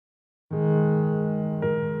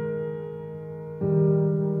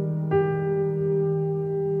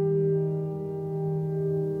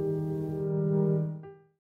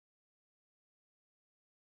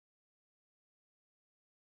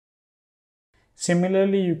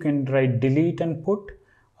Similarly, you can write delete and put.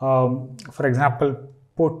 For example,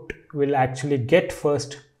 put will actually get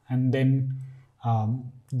first and then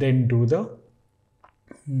do the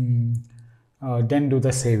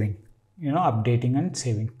saving, updating and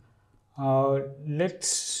saving.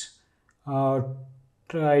 Let's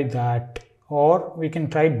try that, or we can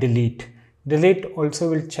try delete. Delete also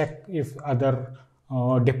will check if other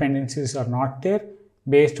dependencies are not there.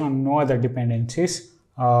 Based on no other dependencies,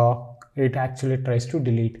 it actually tries to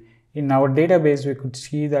delete. In our database, we could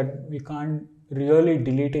see that we can't really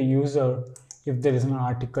delete a user if there is an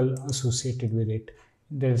article associated with it.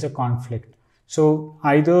 There is a conflict. So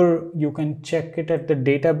either you can check it at the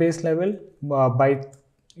database level by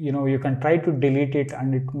you can try to delete it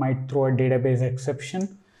and it might throw a database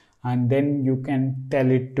exception, and then you can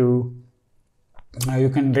tell it to you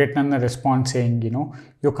can return a response saying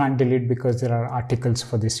you can't delete because there are articles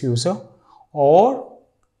for this user, or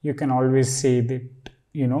you can always say that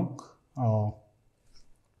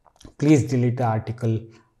please delete the article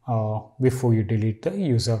before you delete the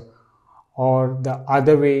user. Or the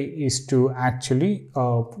other way is to actually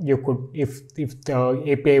you could, if the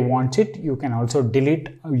API wants it, you can also delete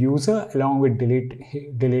a user along with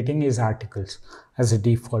deleting his articles as a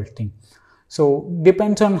default thing. So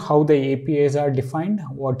depends on how the APIs are defined,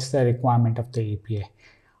 what's the requirement of the API.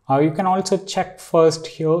 You can also check first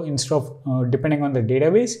here, instead of depending on the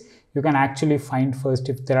database, you can actually find first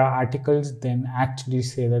if there are articles, then actually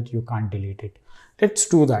say that you can't delete it. Let's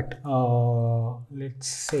do that. Let's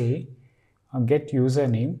say get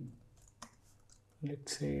username.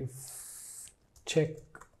 Let's say check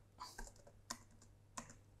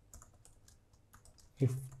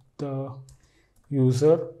if the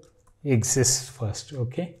user exists first.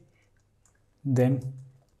 Okay, then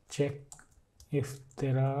check if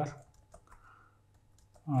there are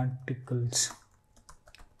articles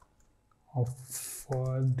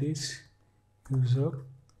for this user.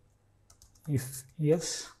 If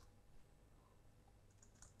yes,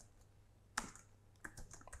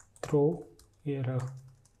 throw error.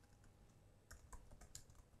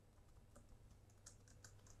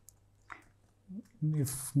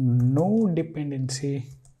 If no dependency,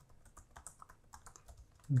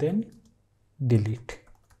 then delete.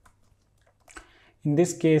 In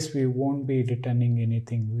this case, we won't be returning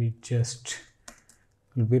anything. We just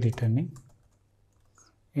will be returning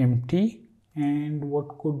empty. And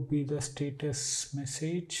what could be the status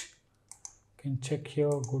message? You can check here,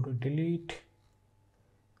 go to delete.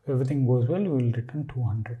 If everything goes well, we will return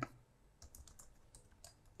 200.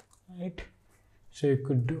 Right? So you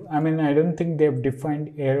could do, I don't think they have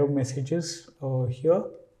defined error messages here.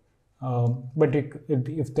 But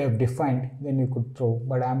if they have defined, then you could throw.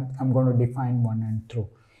 But I'm going to define one and throw.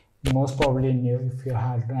 Most probably, if you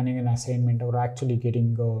are running an assignment or actually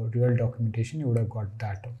getting real documentation, you would have got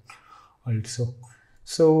that also.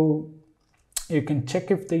 So you can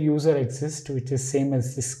check if the user exists, which is same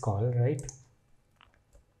as this call, right?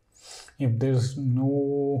 If there's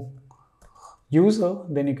no user,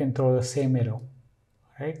 then you can throw the same error,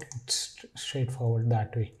 right? It's straightforward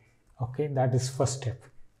that way. Okay, that is first step,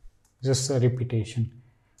 just a repetition.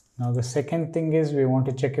 Now the second thing is we want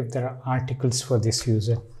to check if there are articles for this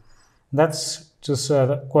user. That's just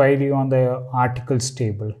a query on the articles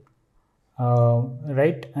table.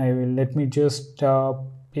 Right, let me just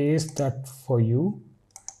paste that for you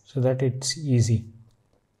so that it's easy.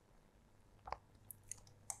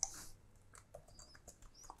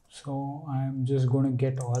 So I'm just going to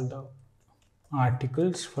get all the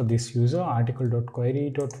articles for this user,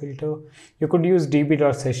 article.query.filter. You could use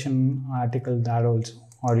db.session article that also,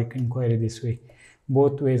 or you can query this way.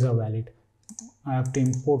 Both ways are valid. I have to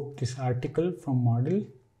import this article from model.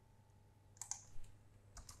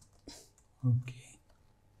 Okay.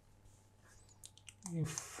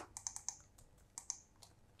 If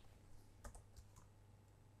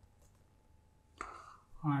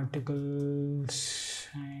articles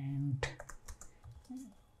and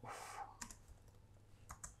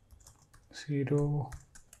 0,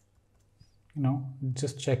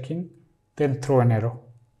 just checking, then throw an arrow,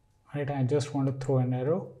 right? I just want to throw an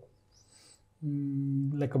arrow,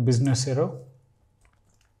 like a business arrow.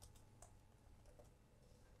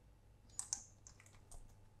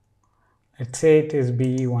 Let's say it is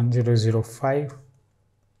B1005.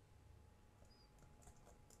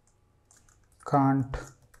 Can't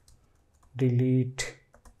delete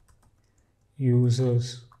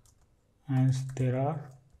users as there are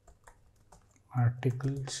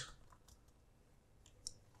articles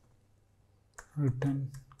written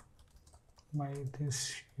by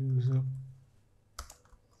this user.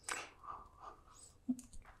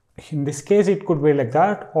 in this case it could be like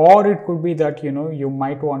that, or it could be that you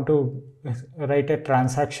might want to write a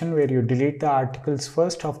transaction where you delete the articles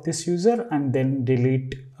first of this user and then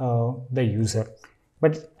delete the user.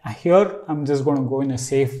 But here I'm just going to go in a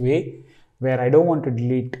safe way where I don't want to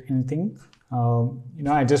delete anything.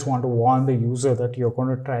 I just want to warn the user that you're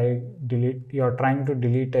trying to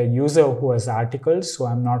delete a user who has articles, so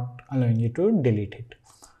I'm not allowing you to delete it.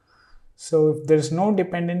 So if there's no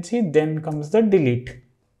dependency, then comes the delete.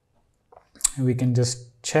 We can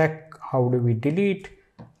just check how do we delete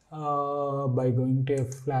by going to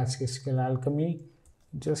Flask-SQLAlchemy.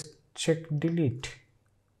 Just check delete.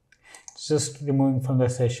 Just removing from the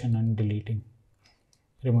session and deleting.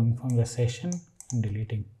 Removing from the session and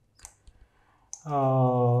deleting.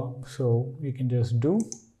 So we can just do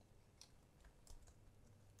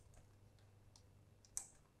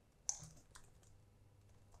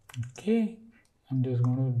okay. I'm just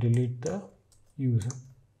going to delete the user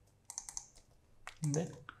and then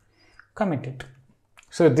commit it.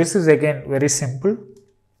 So this is again very simple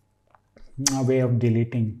way of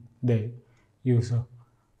deleting the user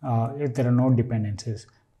if there are no dependencies.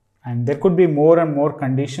 And there could be more and more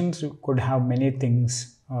conditions. You could have many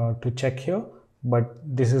things to check here, but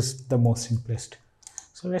this is the most simplest.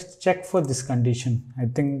 So let's check for this condition. I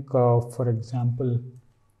think for example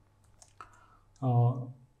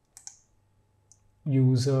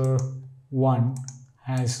user 1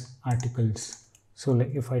 has articles. So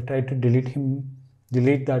like if I try to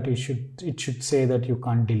delete that, it should say that you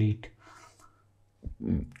can't delete.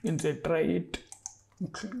 Instead try it,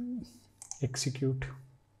 execute.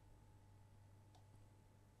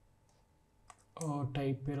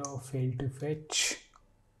 Type error, fail to fetch.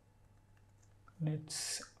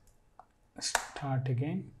 Let's start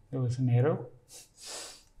again. There was an error.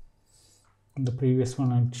 In the previous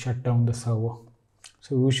one I shut down the server.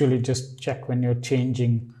 So usually just check when you're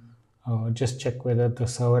changing, just check whether the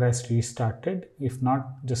server has restarted. If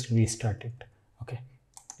not, just restart it. Okay,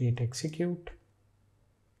 hit execute.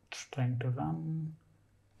 It's trying to run.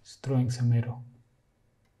 It's throwing some error.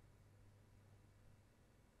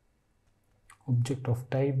 Object of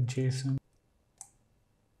type JSON.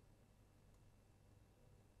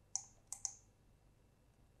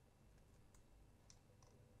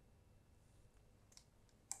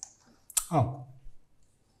 Oh,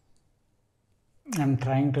 I'm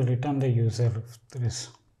trying to return the user if there is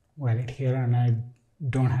valid here, and I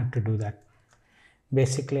don't have to do that.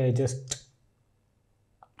 Basically, I just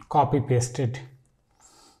copy pasted.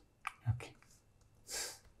 Okay.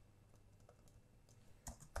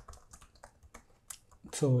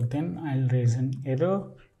 So then I'll raise an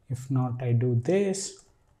error. If not, I do this.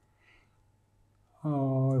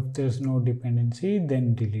 If there's no dependency,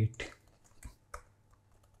 then delete.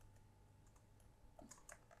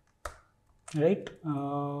 Right?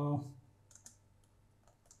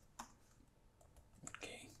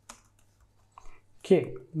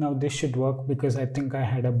 Okay, now this should work because I think I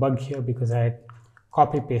had a bug here because I had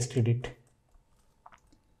copy pasted it.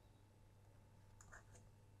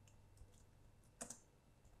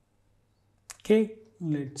 Okay,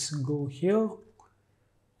 let's go here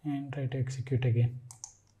and try to execute again.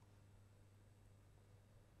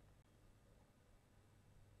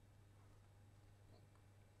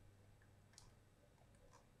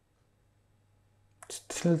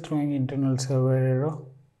 Still throwing internal server error.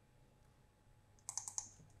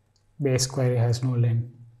 Base query has no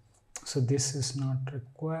len, so this is not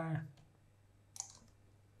required.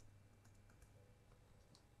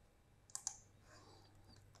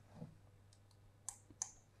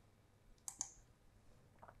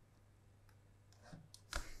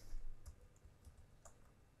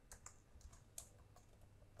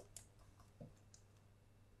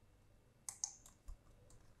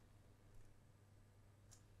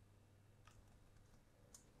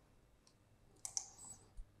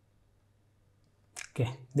 Okay,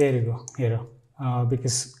 there you go, error.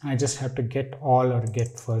 Because I just have to get all or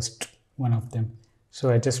get first one of them. So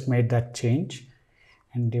I just made that change,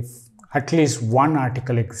 and if at least one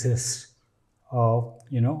article exists,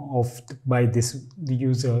 by the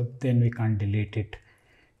user, then we can't delete it.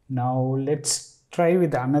 Now let's try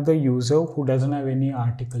with another user who doesn't have any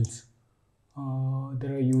articles.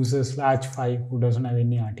 There are users Raj5 who doesn't have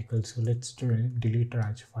any articles. So let's delete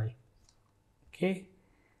Raj5. Okay.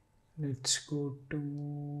 Let's go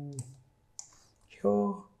to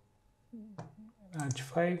here,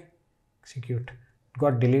 Raj5, execute.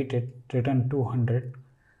 Got deleted, return 200.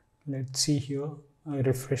 Let's see here, I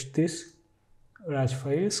refresh this,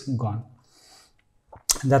 Raj5 is gone.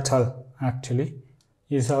 That's all actually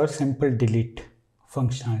is our simple delete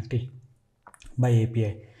functionality by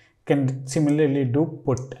API. can similarly do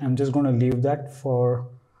put. I'm just going to leave that for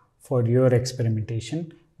your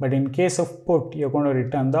experimentation. But in case of put, you're going to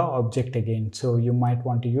return the object again. So you might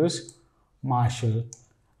want to use marshal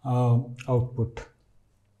output,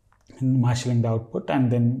 marshalling the output,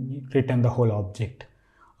 and then return the whole object.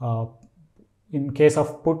 In case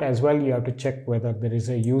of put as well, you have to check whether there is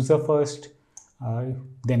a user first,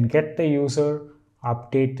 then get the user,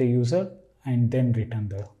 update the user, and then return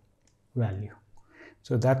the value.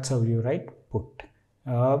 So that's how you write put.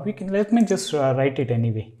 Let me just write it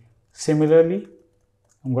anyway. Similarly,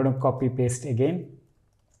 I'm going to copy paste again,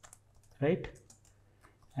 right?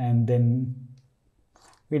 And then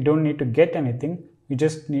we don't need to get anything. We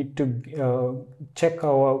just need to check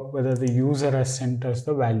whether the user has sent us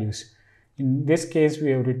the values. In this case,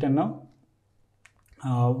 we have written a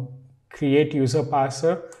create user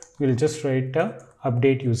parser. We'll just write a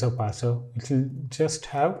update user parser. It will just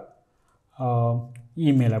have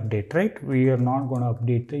email update, right? We are not going to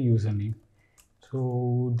update the username.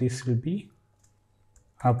 So this will be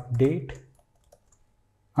update,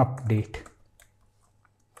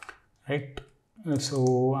 right?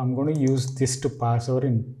 So I'm going to use this to pass our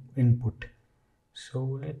input.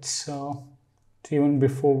 So let's even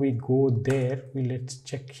before we go there, let's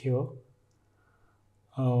check here.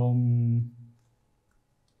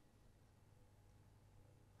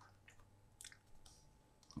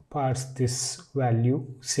 Parse this value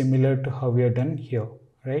similar to how we have done here,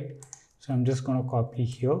 right? So I'm just going to copy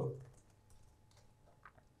here.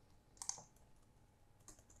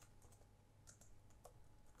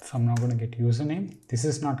 So I'm now going to get username. This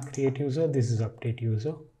is not create user, this is update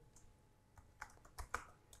user,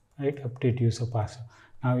 right? Update user parser.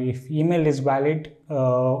 Now if email is valid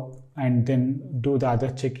and then do the other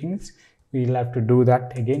checkings, we'll have to do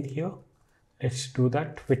that again here. Let's do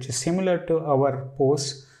that, which is similar to our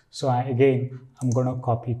post. So again, I'm going to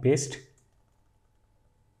copy paste,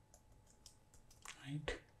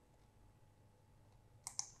 right?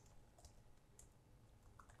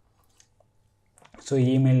 So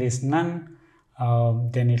email is none,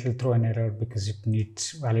 then it will throw an error because it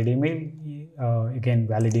needs valid email, again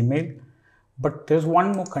valid email. But there's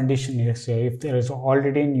one more condition here. Say if there is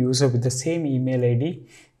already a user with the same email ID,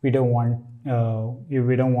 we don't want to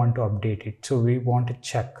update it. So we want to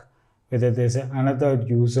check whether there's another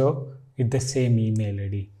user with the same email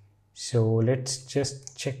ID. So let's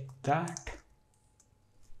just check that.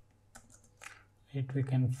 Right, we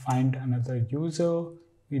can find another user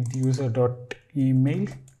with user.email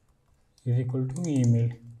is equal to email.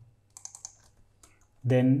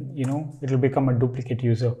 Then it will become a duplicate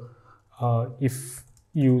user. If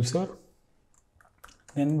user,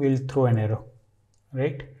 then we'll throw an error,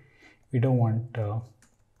 right? We don't want to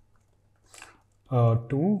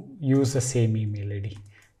use the same email ID,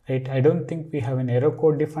 right? I don't think we have an error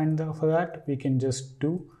code defined for that. We can just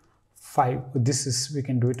do 5. We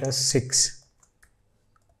can do it as 6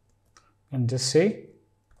 and just say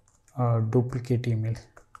duplicate email.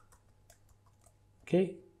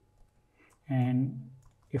 Okay, and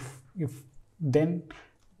if then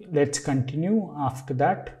let's continue. After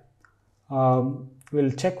that,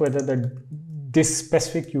 we'll check whether this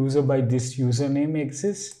specific user by this username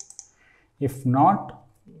exists. If not,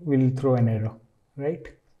 we'll throw an error, right?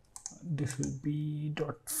 This will be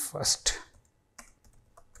 .first,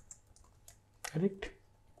 correct?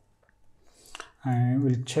 And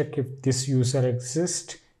we'll check if this user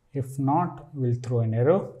exists. If not, we'll throw an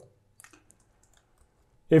error.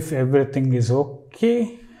 If everything is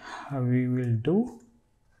okay, we will do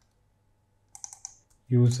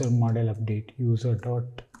user model update, user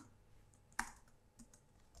dot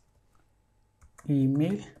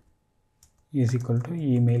email is equal to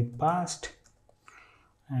email passed,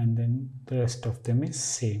 and then the rest of them is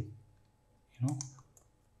same.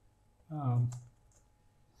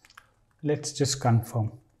 Let's just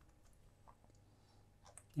confirm,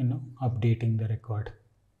 updating the record,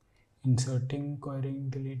 inserting, querying,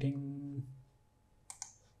 deleting,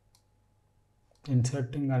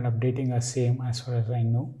 inserting and updating are same as far as I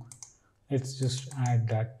know. Let's just add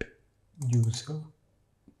that user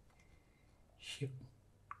here,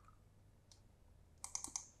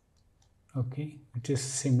 okay, which is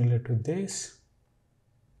similar to this.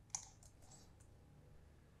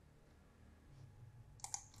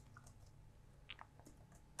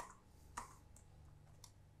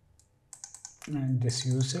 And this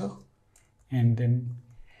user, and then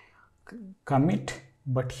commit,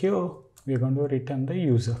 but here we are going to return the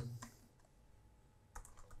user,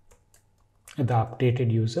 the updated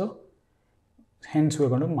user, hence we are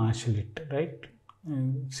going to marshal it, right?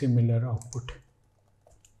 And similar output.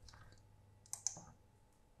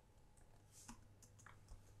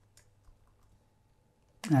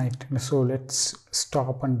 Right, so let's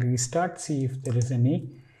stop and restart, see if there is any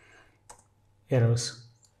errors.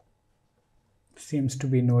 Seems to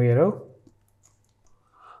be no error.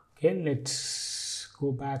 Okay, let's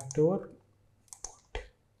go back to our port.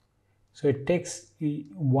 So it takes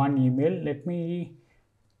one email. Let me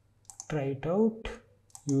try it out.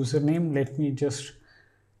 Username, let me just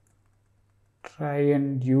try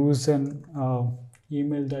and use an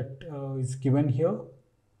email that is given here.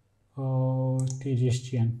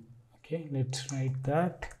 Tejas. Okay, let's write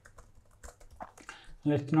that.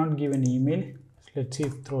 Let's not give an email. Let's see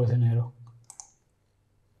if it throws an error.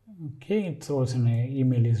 Okay, it throws an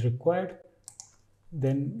email is required.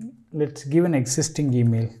 Then let's give an existing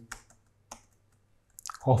email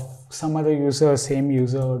of some other user, same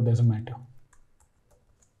user, doesn't matter.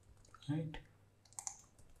 Right.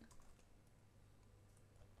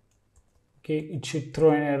 Okay, it should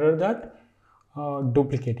throw an error that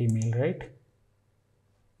duplicate email, right?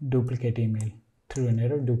 Duplicate email, through an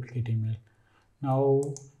error, duplicate email. Now,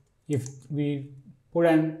 if we put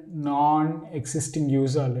a non-existing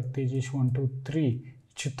user like Tejas123, it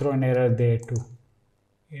should throw an error there too.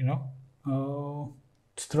 You know,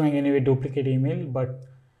 it's throwing anyway duplicate email, but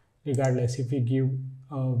regardless, if we give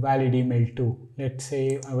a valid email too, let's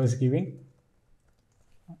say I was giving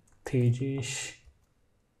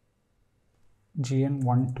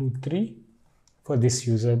Tejas123 for this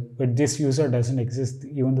user, but this user doesn't exist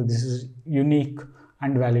even though this is unique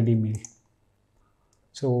and valid email.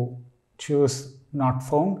 So choose not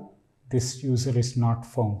found, this user is not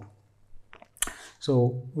found.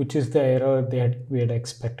 So which is the error that we had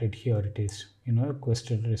expected? Here it is,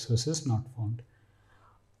 requested resources not found.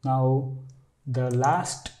 Now the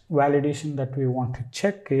last validation that we want to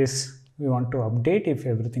check is we want to update if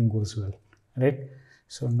everything goes well, right?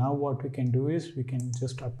 So now what we can do is we can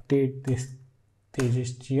just update this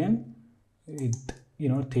Tejas with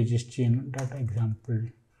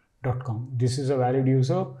tejasgn.example.com. This is a valid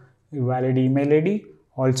user, a valid email ID,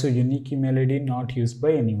 also unique email ID not used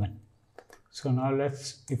by anyone. So now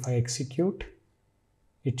if I execute,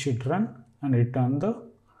 it should run and return the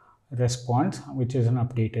response, which is an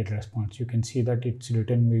updated response. You can see that it's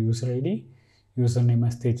written by user ID, username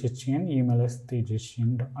as tejasgn, email as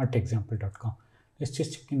tejasgn@example.com. Let's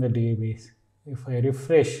just check in the database. If I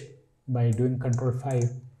refresh by doing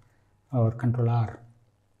Ctrl+5 or Ctrl+R,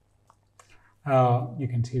 you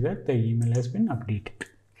can see that the email has been updated.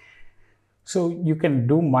 So you can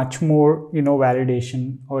do much more,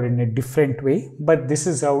 validation or in a different way, but this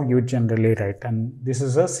is how you generally write, and this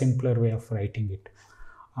is a simpler way of writing it.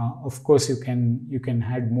 Of course, you can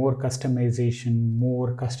add more customization,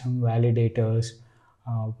 more custom validators,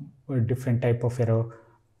 or different type of error.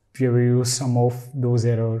 If you use some of those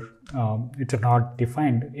errors, which are not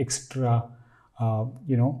defined extra,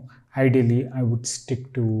 ideally I would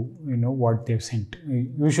stick to what they've sent.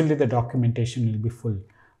 Usually the documentation will be full,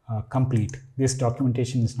 complete. This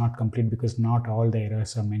documentation is not complete because not all the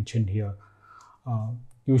errors are mentioned here.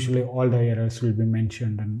 Usually all the errors will be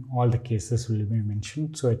mentioned and all the cases will be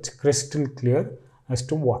mentioned, so it's crystal clear as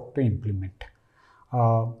to what to implement.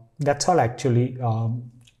 That's all actually.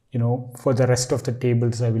 For the rest of the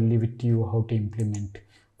tables, I will leave it to you how to implement.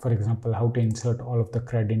 For example, how to insert all of the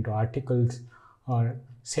CRUD into articles, or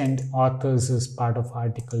send authors as part of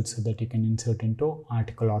articles so that you can insert into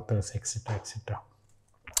article authors, etc., etc.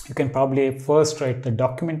 You can probably first write the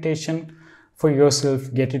documentation for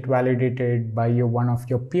yourself, get it validated by one of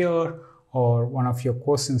your peer or one of your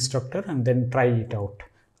course instructor, and then try it out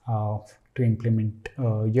to implement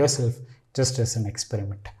yourself just as an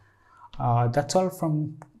experiment. That's all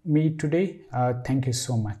from me today. Thank you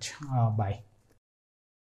so much. Bye.